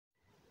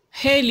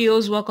Hey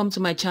Leos, welcome to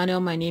my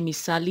channel. My name is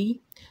Sally,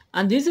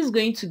 and this is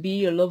going to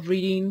be a love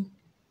reading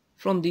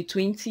from the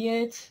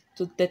 20th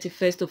to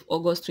 31st of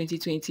August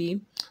 2020.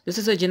 This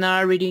is a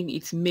general reading.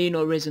 It may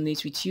not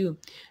resonate with you.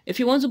 If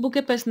you want to book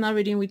a personal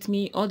reading with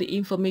me, all the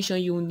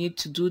information you will need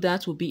to do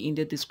that will be in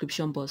the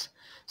description box.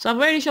 So I've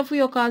already shuffled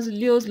your cards.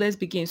 Leos, let's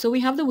begin. So we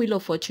have the Wheel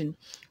of Fortune.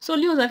 So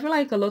Leos, I feel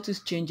like a lot is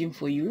changing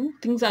for you.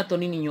 Things are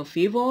turning in your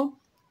favor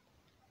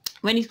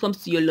when it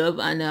comes to your love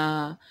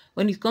and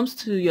when it comes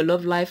to your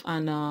love life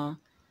and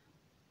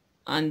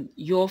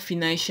your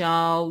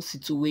financial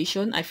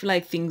situation. I feel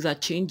like things are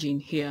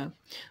changing here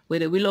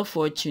with the Wheel of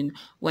Fortune.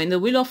 When the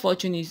Wheel of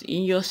Fortune is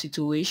in your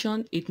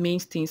situation, it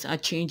means things are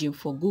changing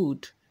for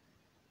good.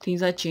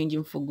 Things are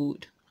changing for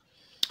good.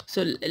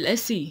 So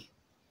let's see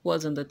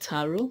what's on the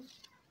tarot.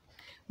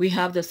 We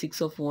have the Six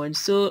of Wands.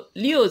 So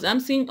Leos, I'm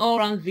seeing all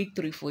around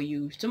victory for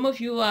you. Some of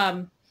you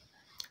are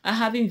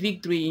having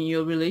victory in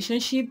your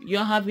relationship.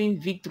 You're having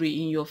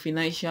victory in your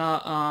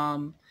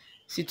financial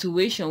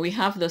situation. We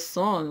have the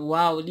Sun.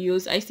 Wow,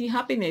 Leos, I see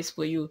happiness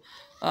for you.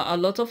 A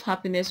lot of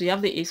happiness. We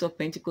have the Ace of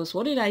Pentacles.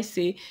 What did I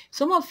say?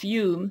 Some of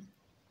you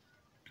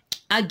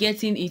are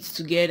getting it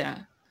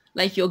together,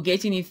 like you're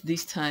getting it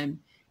this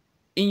time.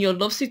 In your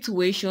love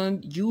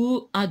situation,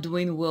 you are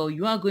doing well.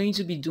 You are going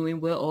to be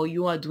doing well, or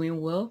you are doing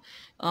well.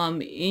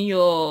 In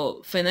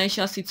your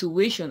financial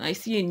situation, I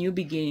see a new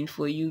beginning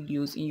for you,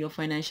 Leos. In your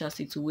financial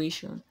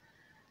situation,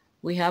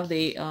 we have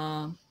the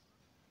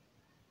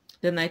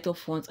Knight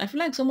of Wands. I feel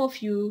like some of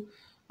you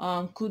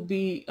could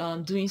be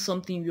doing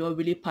something you're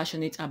really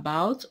passionate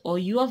about, or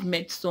you have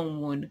met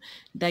someone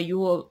that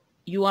you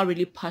are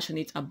really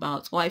passionate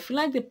about, or I feel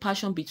like the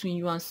passion between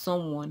you and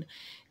someone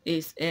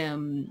is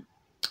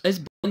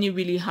burning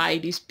really high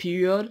this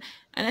period.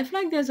 And I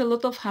feel like there's a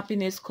lot of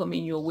happiness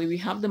coming your way. We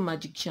have the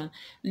Magician.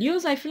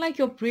 Leos, I feel like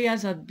your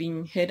prayers have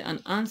been heard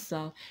and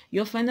answered.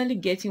 You're finally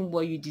getting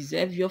what you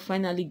deserve. You're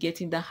finally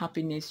getting the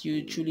happiness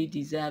you truly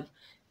deserve.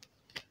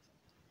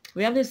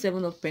 We have the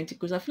Seven of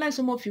Pentacles. I feel like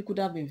some of you could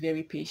have been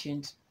very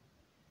patient.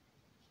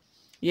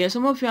 Yeah,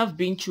 some of you have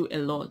been through a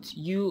lot.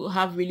 You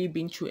have really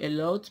been through a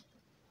lot.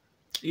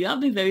 You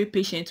have been very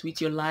patient with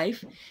your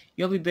life.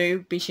 You have been very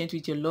patient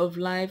with your love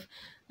life.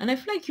 And I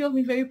feel like you have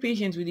been very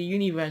patient with the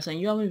universe, and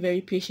you have been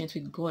very patient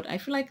with God. I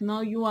feel like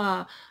now you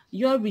are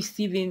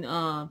receiving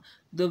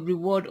the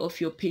reward of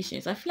your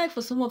patience. I feel like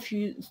for some of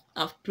you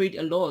have prayed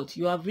a lot.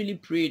 You have really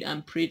prayed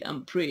and prayed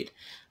and prayed.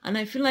 And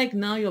I feel like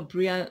now your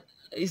prayer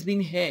is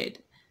being heard.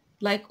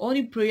 Like all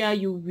the prayer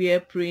you were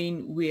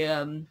praying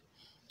were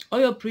all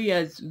your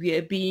prayers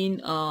were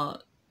being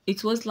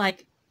it was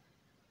like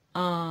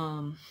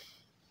um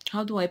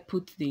how do I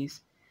put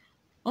this?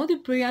 All the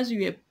prayers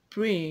you were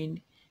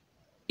praying,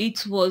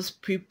 it was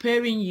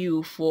preparing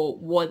you for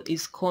what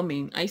is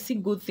coming. I see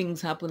good things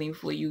happening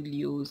for you,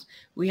 Leos.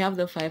 We have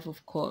the Five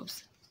of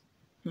Cups.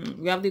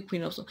 We have the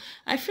Queen of Swords.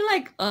 I feel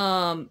like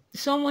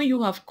someone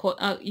you have caught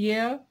out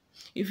here.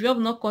 If you have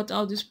not caught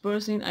out this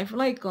person, I feel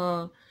like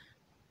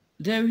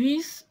there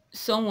is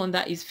someone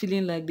that is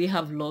feeling like they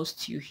have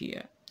lost you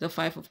here. The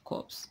Five of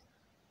Cups.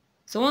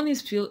 Someone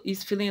is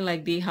feeling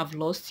like they have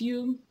lost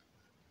you.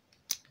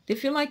 They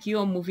feel like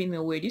you're moving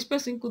away. This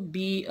person could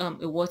be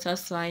a water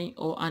sign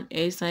or an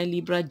air sign,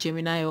 Libra,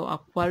 Gemini, or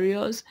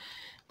Aquarius.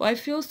 But I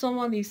feel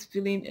someone is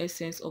feeling a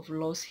sense of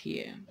loss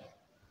here.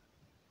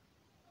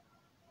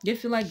 They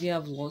feel like they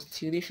have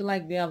lost you. They feel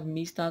like they have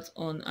missed out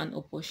on an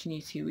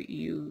opportunity with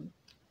you.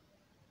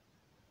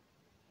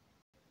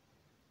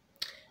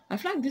 I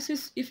feel like this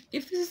is, if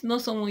this is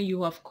not someone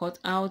you have cut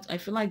out, I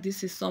feel like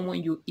this is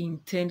someone you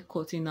intend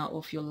cutting out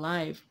of your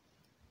life.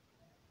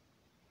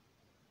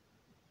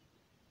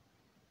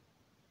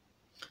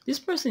 This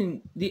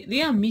person,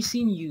 they are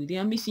missing you. They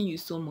are missing you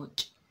so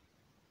much.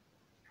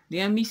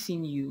 They are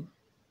missing you.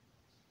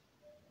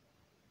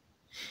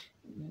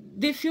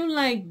 They feel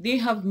like they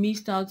have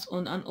missed out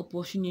on an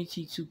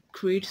opportunity to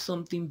create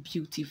something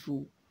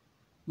beautiful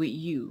with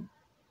you.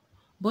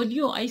 But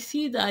yo, I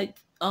see that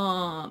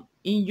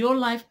in your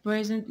life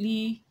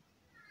presently,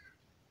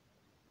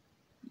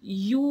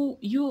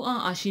 you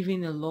are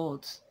achieving a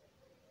lot.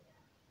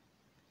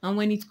 And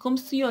when it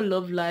comes to your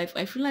love life,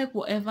 I feel like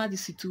whatever the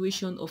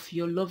situation of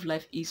your love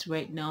life is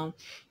right now,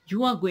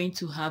 you are going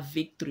to have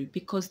victory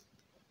because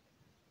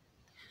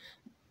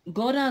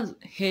God has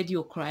heard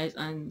your cries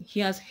and He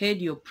has heard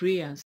your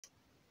prayers.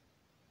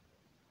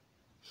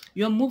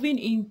 You're moving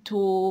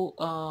into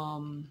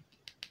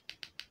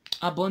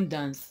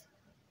abundance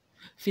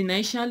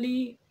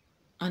financially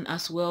and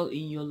as well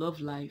in your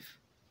love life.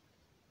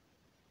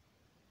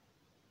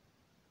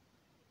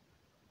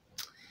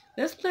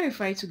 Let's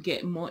clarify to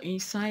get more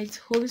insight.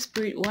 Holy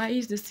Spirit, why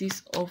is the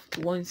Six of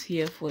Wands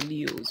here for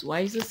Leos? Why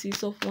is the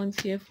Six of Wands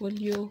here for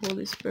Leo,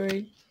 Holy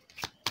Spirit?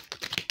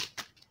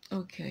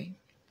 Okay.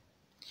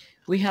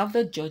 We have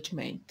the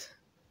Judgment.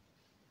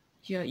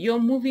 Yeah, you're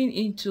moving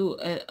into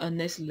a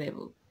next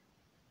level.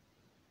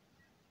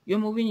 You're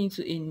moving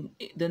into in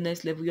the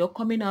next level. You're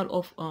coming out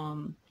of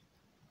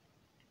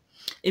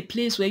a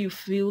place where you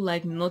feel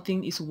like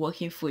nothing is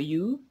working for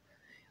you,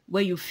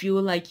 where you feel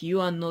like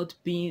you are not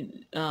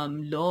being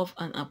loved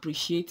and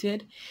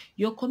appreciated.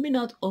 You're coming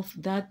out of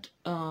that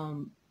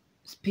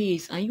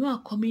space, and you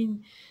are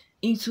coming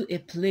into a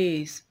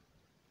place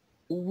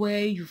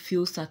where you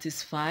feel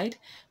satisfied,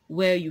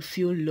 where you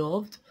feel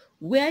loved,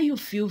 where you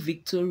feel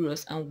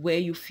victorious, and where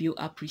you feel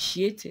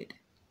appreciated.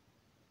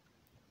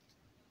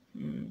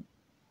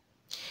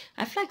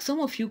 I feel like some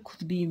of you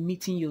could be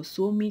meeting your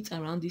soulmate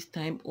around this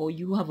time, or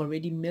you have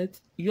already met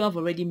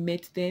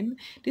them.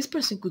 This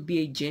person could be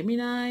a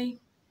Gemini.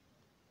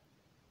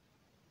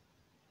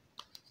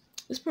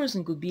 This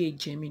person could be a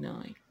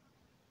Gemini.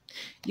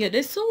 Yeah,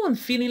 there's someone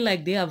feeling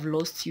like they have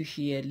lost you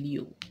here,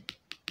 Leo.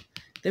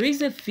 There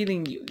is a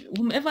feeling,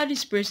 whomever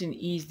this person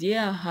is, they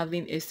are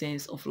having a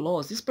sense of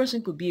loss. This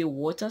person could be a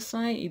water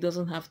sign. It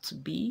doesn't have to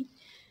be.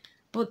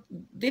 But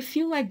they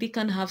feel like they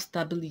can have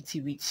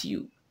stability with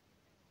you.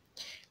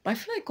 But I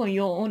feel like on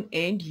your own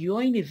end,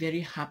 you're in a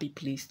very happy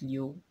place,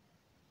 Leo.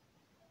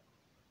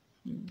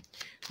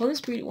 Holy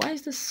Spirit, why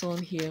is the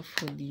sun here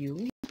for Leo?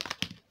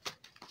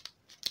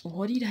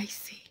 What did I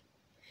say?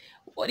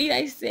 What did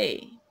I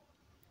say?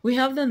 We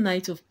have the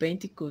Knight of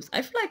Pentacles.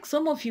 I feel like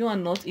some of you are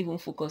not even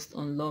focused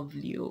on love,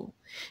 Leo.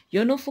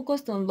 You're not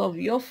focused on love.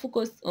 You're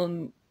focused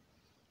on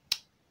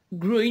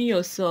growing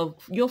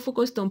yourself. You're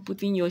focused on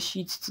putting your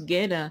sheets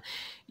together.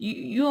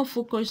 You're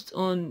focused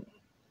on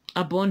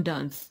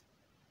abundance.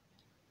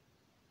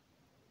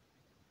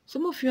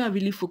 Some of you are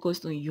really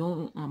focused on your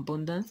own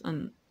abundance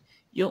and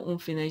your own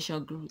financial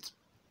growth.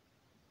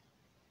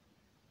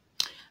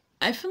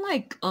 I feel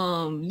like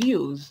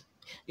Leos,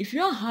 if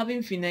you are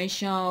having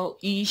financial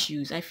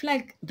issues, I feel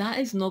like that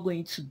is not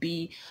going to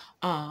be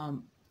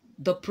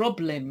the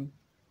problem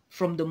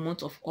from the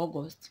month of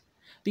August,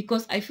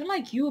 because I feel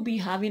like you'll be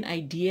having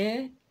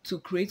idea to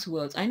create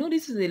wealth. I know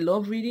this is a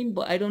love reading,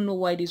 but I don't know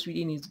why this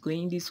reading is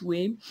going this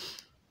way.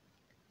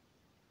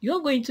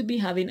 You're going to be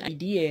having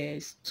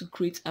ideas to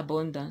create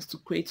abundance, to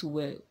create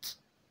wealth.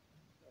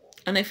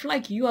 And I feel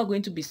like you are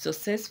going to be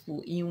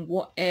successful in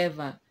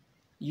whatever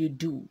you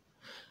do.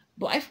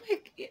 But I feel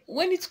like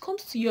when it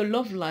comes to your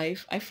love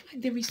life, I feel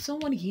like there is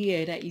someone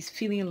here that is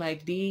feeling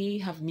like they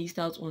have missed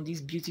out on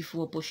this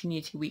beautiful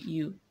opportunity with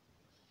you.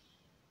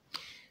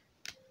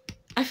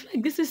 I feel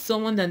like this is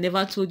someone that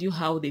never told you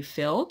how they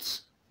felt,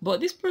 but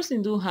this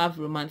person do have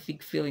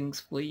romantic feelings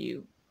for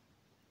you.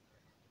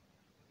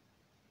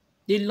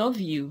 They love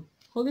you.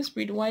 Holy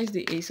Spirit, why is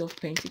the Ace of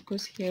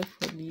Pentacles here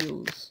for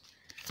Leos?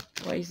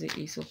 Why is the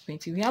Ace of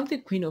Pentacles? We have the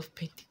Queen of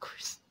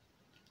Pentacles.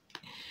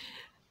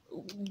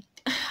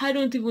 I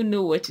don't even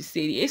know what to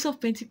say. The Ace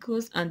of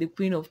Pentacles and the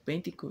Queen of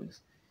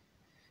Pentacles.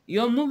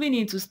 You're moving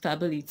into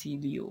stability,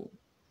 Leo.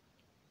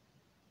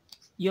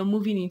 You're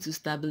moving into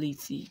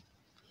stability.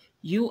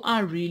 You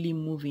are really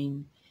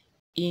moving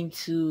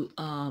into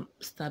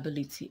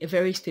stability, a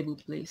very stable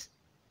place.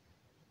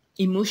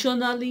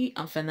 Emotionally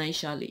and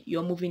financially,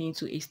 you're moving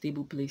into a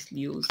stable place,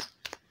 Leos.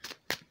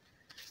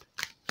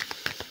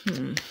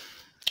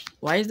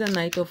 Why is the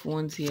Knight of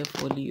Wands here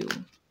for Leo?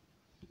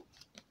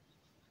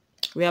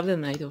 We have the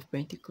Knight of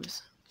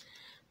Pentacles.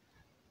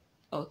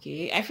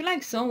 Okay, I feel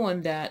like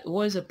someone that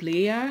was a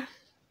player,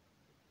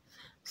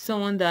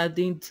 someone that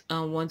didn't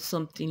want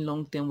something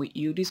long-term with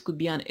you. This could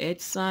be an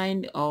earth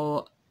sign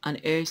or an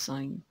air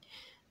sign.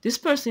 This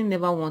person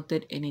never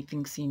wanted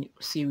anything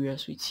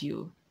serious with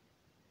you.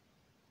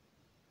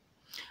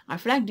 I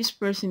feel like this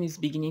person is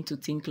beginning to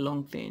think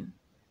long-term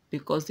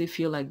because they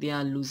feel like they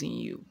are losing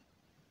you.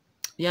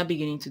 They are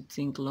beginning to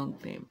think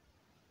long-term.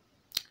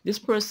 This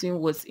person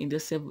was in the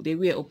seven. They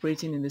were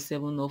operating in the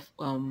seven of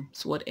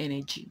sword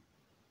energy.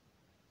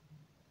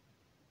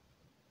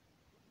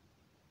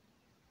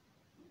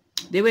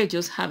 They were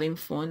just having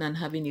fun and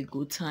having a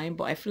good time,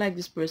 but I feel like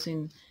this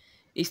person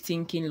is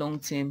thinking long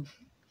term.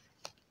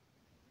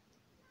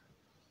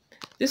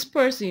 This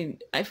person,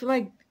 I feel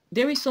like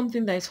there is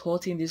something that is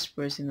hurting this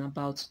person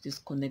about this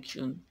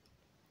connection,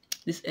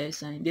 this air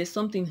sign. There's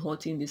something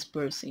hurting this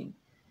person.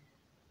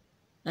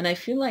 And I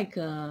feel like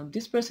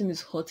this person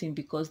is hurting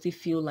because they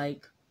feel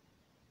like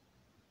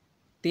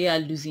they are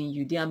losing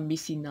you. They are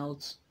missing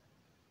out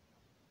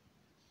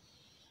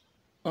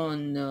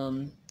on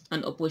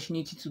an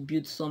opportunity to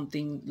build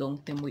something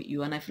long term with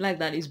you. And I feel like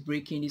that is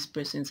breaking this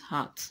person's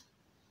heart.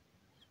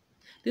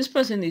 This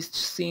person is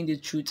seeing the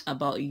truth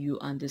about you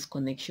and this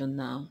connection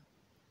now.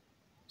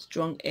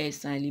 Strong air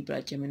sign,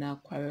 Libra, Gemini,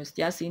 Aquarius.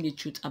 They are seeing the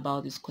truth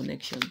about this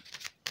connection.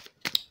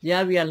 They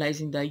are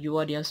realizing that you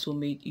are their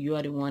soulmate. You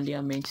are the one they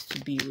are meant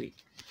to be with.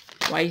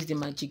 Why is the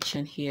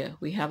Magician here?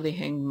 We have the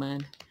Hanged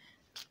Man.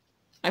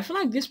 I feel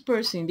like this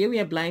person, they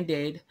were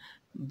blinded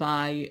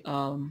by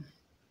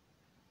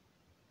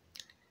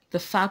the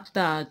fact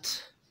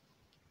that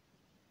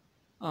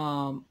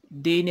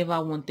they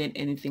never wanted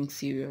anything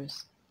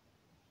serious.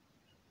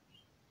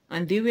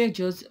 And they were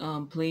just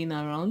playing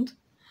around.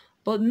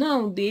 But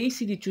now they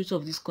see the truth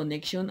of this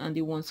connection and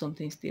they want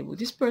something stable.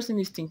 This person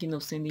is thinking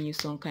of sending you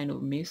some kind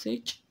of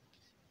message.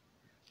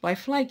 But I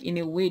feel like in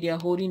a way they are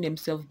holding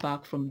themselves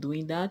back from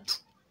doing that.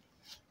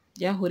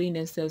 They are holding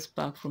themselves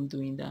back from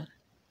doing that.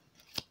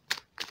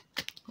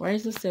 Why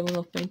is the Seven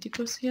of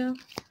Pentacles here?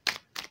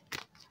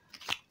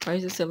 Why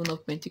is the Seven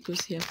of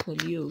Pentacles here for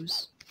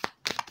Leos?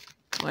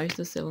 Why is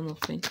the Seven of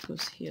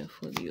Pentacles here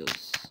for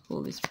Leos?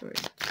 Holy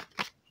Spirit.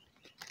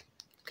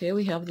 Okay,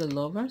 we have the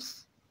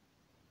Lovers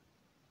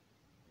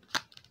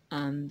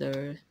and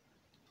the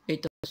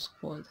Eight of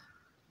Swords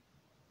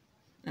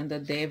and the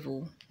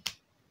Devil.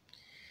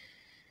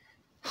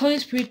 Holy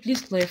Spirit,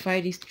 please clarify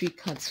these three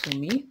cards for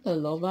me. The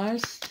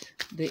Lovers,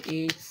 the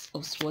Eight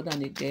of Swords,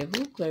 and the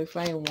Devil.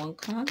 Clarify in one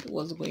card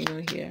what's going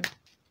on here.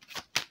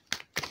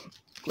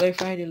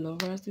 Clarify the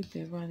Lovers, the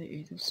Devil, and the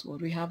Eight of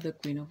Swords. We have the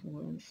Queen of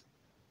Wands.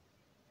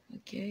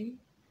 Okay.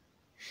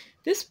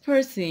 This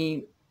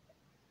person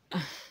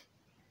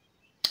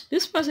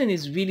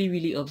is really,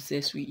 really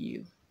obsessed with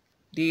you.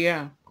 They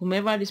are.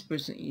 Whomever this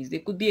person is. They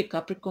could be a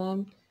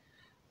Capricorn,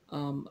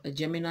 a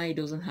Gemini. It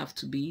doesn't have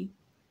to be.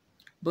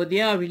 But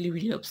they are really,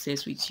 really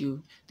obsessed with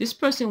you. This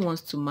person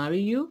wants to marry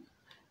you.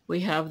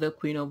 We have the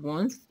Queen of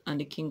Wands and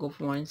the King of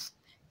Wands.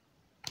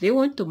 They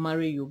want to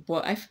marry you,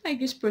 but I feel like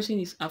this person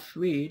is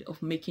afraid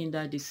of making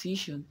that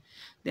decision.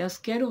 They are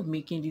scared of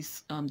making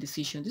this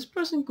decision. This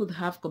person could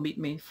have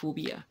commitment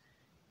phobia.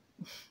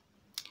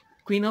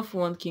 Queen of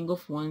Wands, King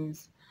of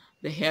Wands,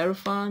 the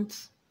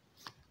Hierophant,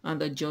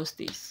 and the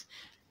Justice.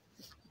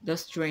 The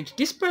Strength.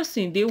 This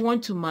person, they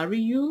want to marry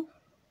you,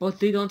 but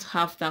they don't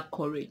have that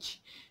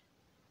courage.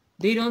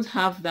 They don't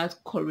have that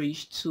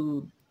courage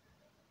to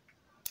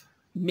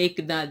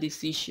make that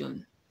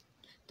decision.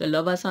 The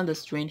Lovers and the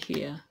Strength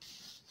here.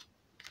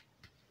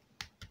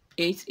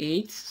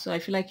 8-8. So I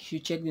feel like you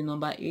should check the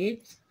number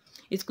 8.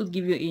 It could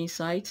give you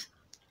insight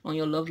on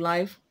your love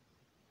life.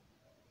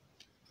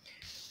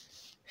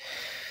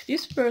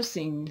 This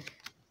person,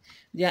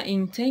 their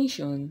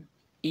intention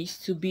is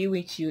to be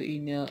with you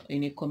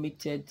in a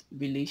committed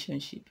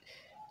relationship,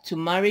 to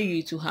marry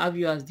you, to have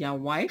you as their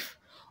wife,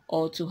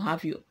 or to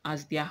have you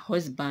as their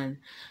husband.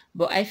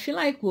 But I feel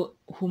like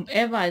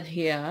whomever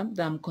here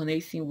that I'm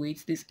connecting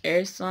with, this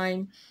air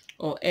sign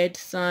or earth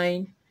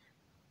sign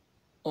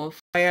or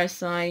fire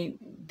sign,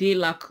 they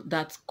lack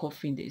that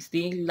confidence.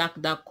 They lack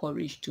that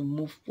courage to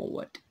move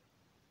forward.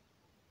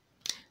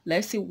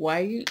 Let's see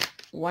why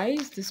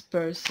is this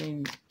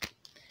person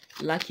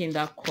lacking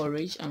that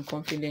courage and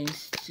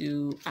confidence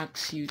to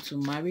ask you to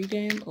marry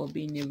them or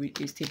be in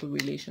a stable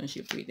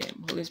relationship with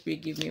them. Holy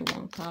Spirit, give me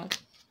one card.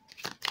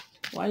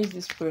 Why is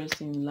this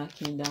person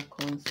lacking that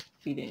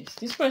confidence?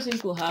 This person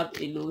could have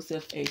a low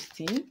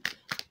self-esteem.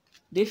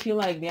 They feel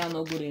like they are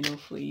not good enough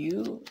for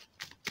you.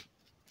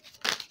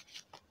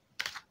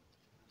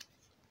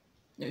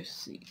 Let's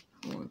see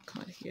one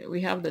card here.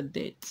 We have the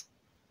Death.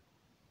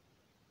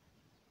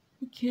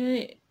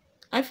 Okay,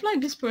 I feel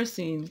like this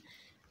person,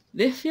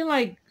 they feel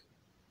like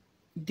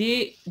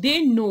they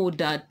know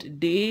that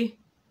they,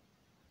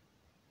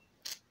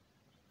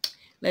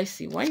 let's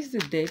see, why is the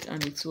Death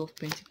and the Two of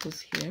Pentacles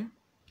here?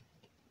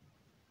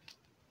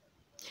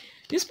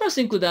 This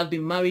person could have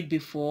been married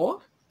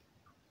before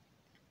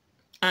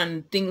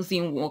and things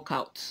didn't work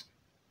out.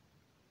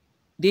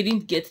 They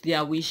didn't get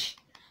their wish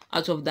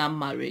out of that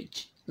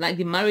marriage. Like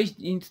the marriage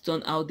didn't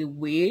turn out the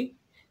way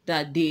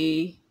that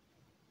they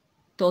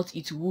thought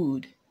it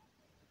would.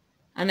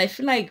 And I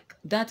feel like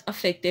that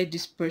affected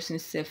this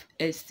person's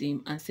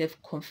self-esteem and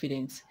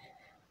self-confidence.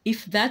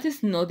 If that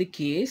is not the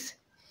case,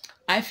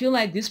 I feel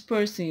like this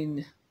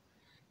person,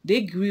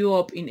 they grew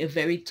up in a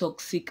very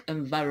toxic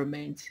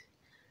environment.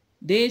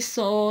 They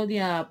saw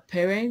their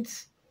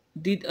parents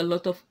did a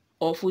lot of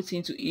awful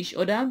things to each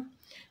other,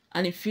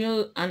 and I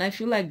feel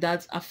like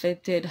that's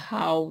affected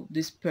how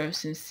this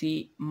person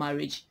see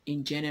marriage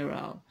in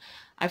general.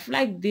 I feel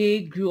like they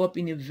grew up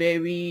in a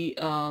very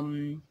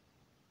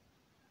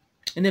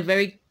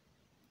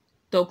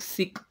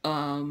toxic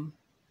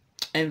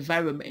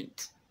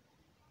environment,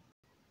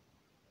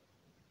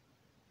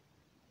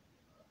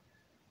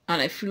 and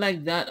I feel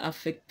like that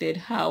affected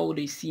how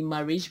they see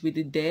marriage with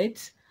the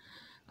Death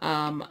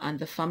and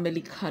the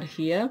Family card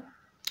here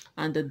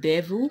and the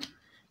Devil.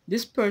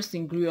 This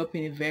person grew up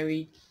in a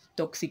very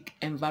toxic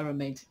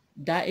environment.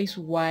 That is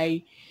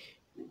why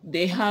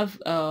they have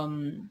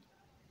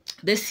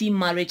they see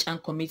marriage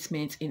and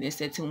commitment in a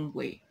certain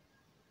way.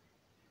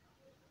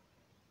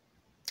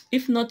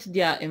 If not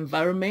their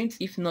environment,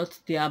 if not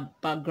their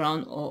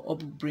background or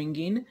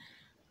upbringing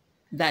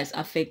that's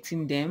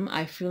affecting them,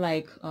 I feel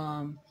like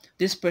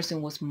this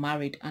person was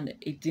married and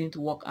it didn't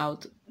work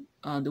out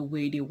the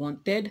way they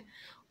wanted,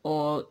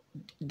 or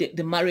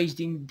the marriage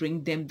didn't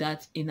bring them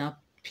that inner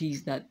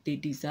peace that they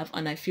deserve.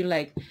 And I feel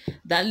like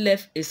that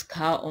left a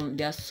scar on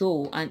their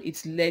soul, and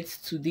it led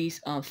to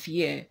this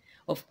fear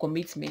of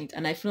commitment,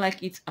 and I feel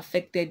like it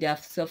affected their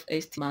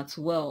self-esteem as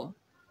well.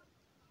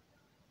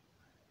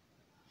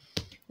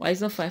 Why is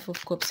the Five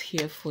of Cups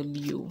here for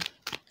Leo?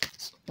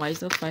 Why is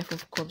the Five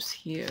of Cups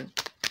here?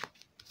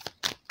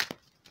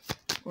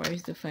 Why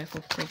is the Five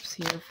of Cups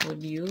here for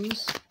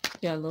Leos?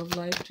 Their love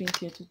life,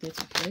 20th to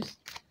 31st.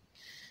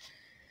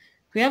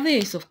 We have the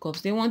Ace of Cups.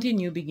 They want a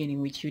new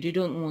beginning with you. They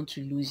don't want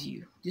to lose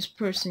you. This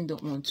person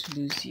don't want to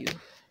lose you.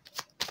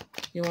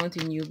 They want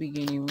a new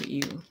beginning with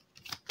you.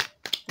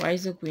 Why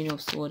is the Queen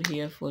of Swords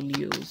here for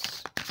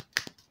Leos?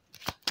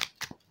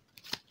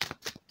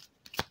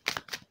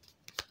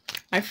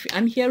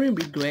 I'm hearing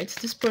regrets.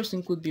 This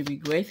person could be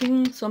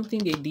regretting something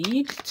they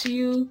did to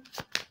you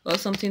or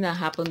something that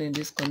happened in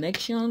this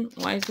connection.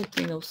 Why is the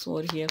Queen of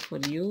Swords here for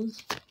Leos?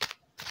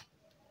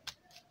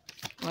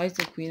 Why is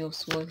the Queen of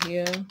Swords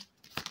here?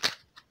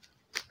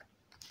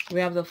 We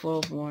have the Four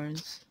of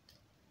Wands.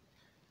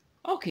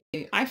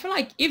 Okay, I feel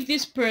like if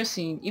this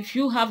person, if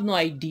you have no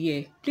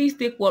idea, please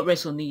take what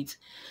resonates.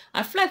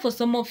 I feel like for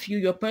some of you,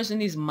 your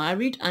person is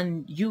married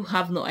and you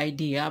have no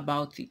idea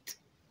about it.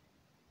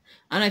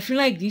 And I feel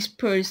like this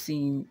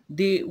person,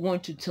 they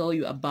want to tell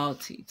you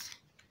about it.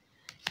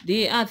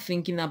 They are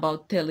thinking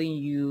about telling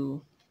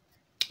you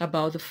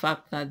about the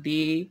fact that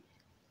they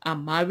are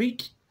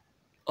married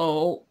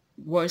or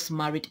was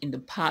married in the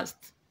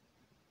past.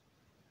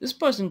 This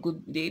person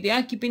could, they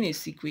are keeping a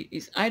secret.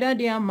 It's either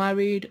they are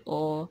married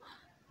or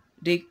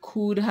they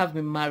could have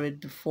been married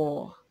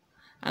before.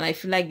 And I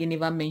feel like they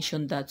never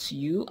mentioned that to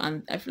you.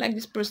 And I feel like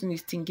this person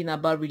is thinking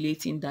about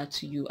relating that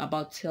to you,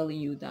 about telling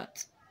you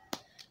that.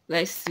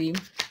 Let's see.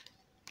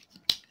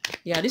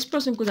 Yeah, this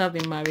person could have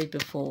been married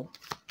before.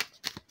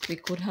 They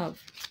could have.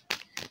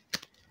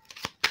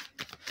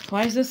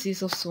 Why is the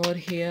Six of Swords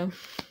here?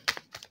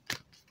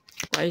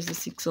 Why is the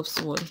Six of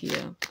Swords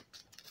here?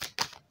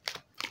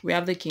 We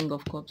have the King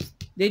of Cups.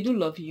 They do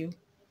love you.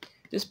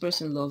 This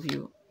person loves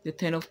you. The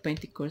Ten of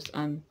Pentacles.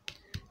 And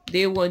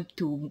they want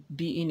to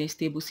be in a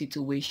stable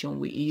situation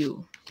with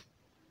you.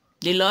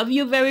 They love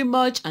you very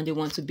much and they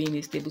want to be in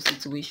a stable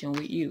situation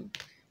with you.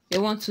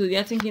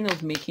 They're thinking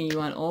of making you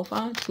an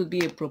offer. It could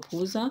be a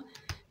proposal.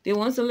 They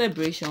want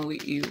celebration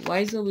with you. Why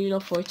is the Wheel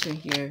of Fortune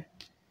here?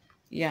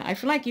 Yeah, I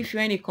feel like if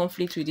you're in a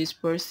conflict with this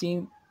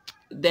person,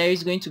 there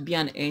is going to be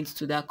an end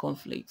to that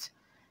conflict.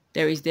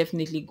 There is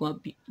definitely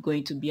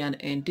going to be an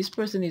end. This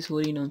person is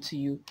holding on to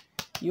you.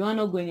 You are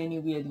not going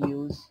anywhere,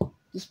 Leos.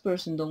 This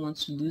person don't want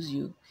to lose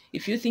you.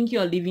 If you think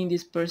you're leaving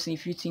this person,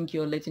 if you think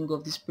you're letting go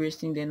of this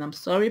person, then I'm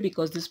sorry,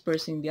 because this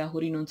person, they are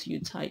holding on to you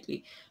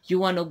tightly.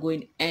 You are not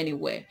going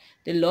anywhere.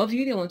 They love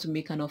you. They want to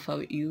make an offer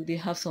with you. They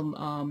have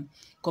some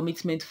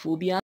commitment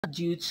phobia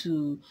due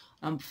to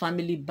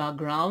family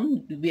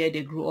background where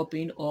they grew up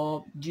in,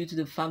 or due to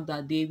the fact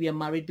that they were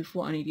married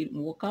before and it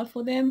didn't work out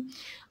for them.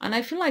 And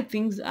I feel like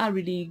things are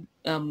really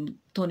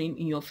turning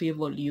in your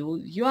favor, Leo.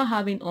 You are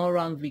having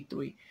all-round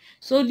victory.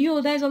 So Leo,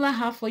 that is all I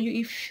have for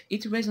you. If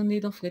it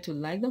resonates, don't forget to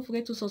like, don't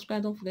forget to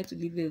subscribe, don't forget to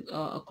leave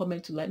a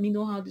comment to let me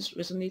know how this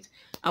resonates.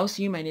 I'll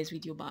see you in my next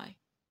video. Bye.